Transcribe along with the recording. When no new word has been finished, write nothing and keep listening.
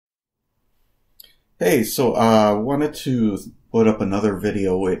Hey, so wanted to put up another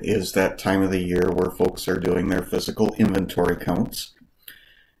video. It is that time of the year where folks are doing their physical inventory counts.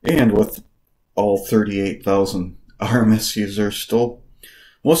 And with all 38,000 RMS users still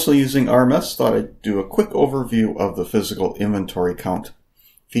mostly using RMS, thought I'd do a quick overview of the physical inventory count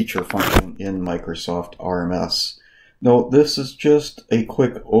feature function in Microsoft RMS. No, this is just a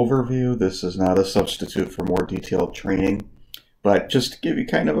quick overview. This is not a substitute for more detailed training, but just to give you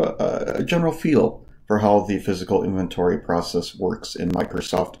kind of a general feel for how the physical inventory process works in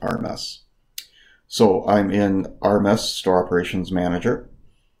Microsoft RMS. So I'm in RMS Store Operations Manager,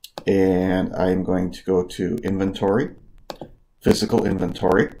 and I'm going to go to Inventory, Physical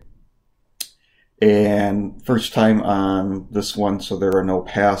Inventory, and first time on this one, so there are no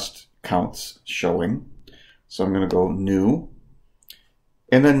past counts showing. So I'm going to go New,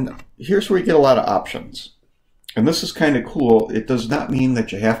 and then here's where you get a lot of options. And this is kind of cool. It does not mean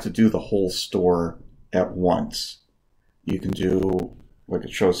that you have to do the whole store at once. You can do, like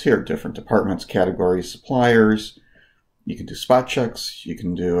it shows here, different departments, categories, suppliers. You can do spot checks. You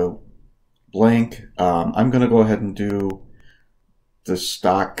can do blank. I'm going to go ahead and do the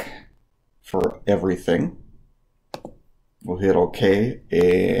stock for everything. We'll hit OK,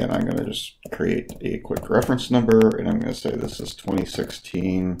 and I'm going to just create a quick reference number, and I'm going to say this is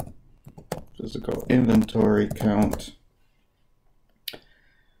 2016 physical inventory count,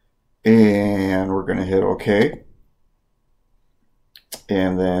 and we're going to hit OK,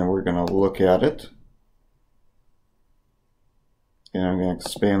 and then we're going to look at it, and I'm going to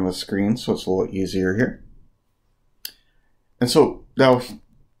expand the screen so it's a little easier here. And so now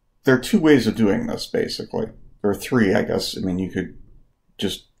there are two ways of doing this, basically, or three, I guess. I mean, you could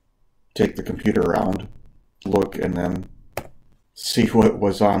just take the computer around, look, and then see what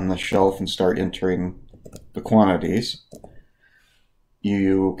was on the shelf and start entering the quantities.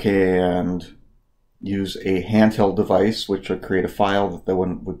 You can use a handheld device, which would create a file that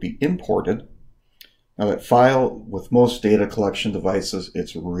then would be imported. Now that file, with most data collection devices,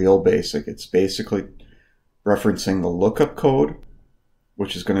 it's real basic. It's basically referencing the lookup code,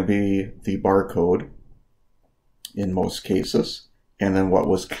 which is going to be the barcode in most cases, and then what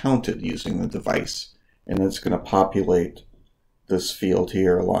was counted using the device. And it's going to populate this field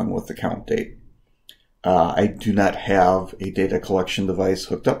here along with the count date. I do not have a data collection device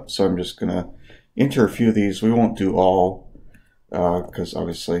hooked up, so I'm just going to enter a few of these. We won't do all because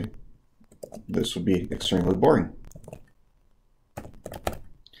obviously this would be extremely boring.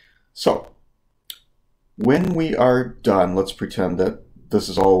 So when we are done, let's pretend that this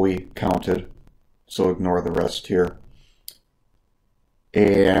is all we counted, so ignore the rest here.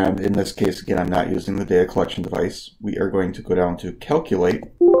 And in this case, again, I'm not using the data collection device. We are going to go down to Calculate,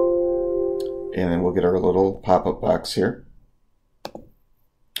 and then we'll get our little pop-up box here.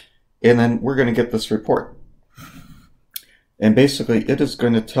 And then we're going to get this report. And basically, it is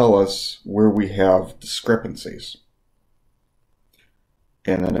going to tell us where we have discrepancies.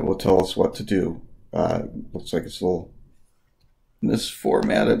 And then it will tell us what to do. Looks like it's a little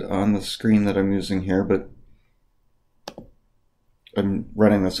misformatted on the screen that I'm using here, but I'm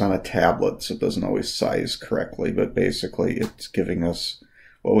running this on a tablet, so it doesn't always size correctly, but basically it's giving us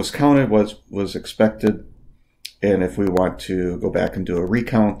what was counted, was expected, and if we want to go back and do a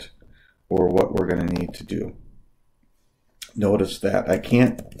recount, or what we're going to need to do. Notice that I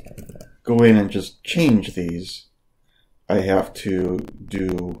can't go in and just change these. I have to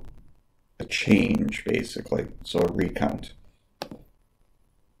do a change, basically, so a recount.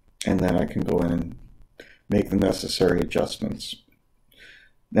 And then I can go in and make the necessary adjustments.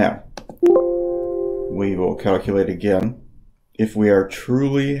 Now, we will calculate again. If we are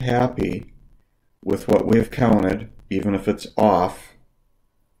truly happy with what we have counted, even if it's off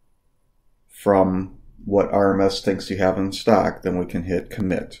from what RMS thinks you have in stock, then we can hit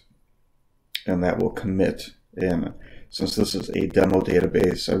Commit. And that will commit in. Since this is a demo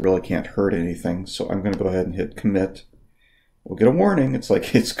database, I really can't hurt anything, so I'm going to go ahead and hit Commit. We'll get a warning. It's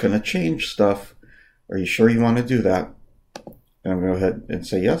like, it's going to change stuff. Are you sure you want to do that? And I'm going to go ahead and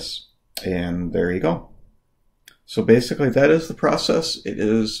say yes. And there you go. So basically, that is the process. It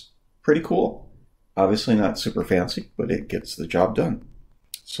is pretty cool. Obviously not super fancy, but it gets the job done.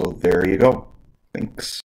 So there you go. Thanks.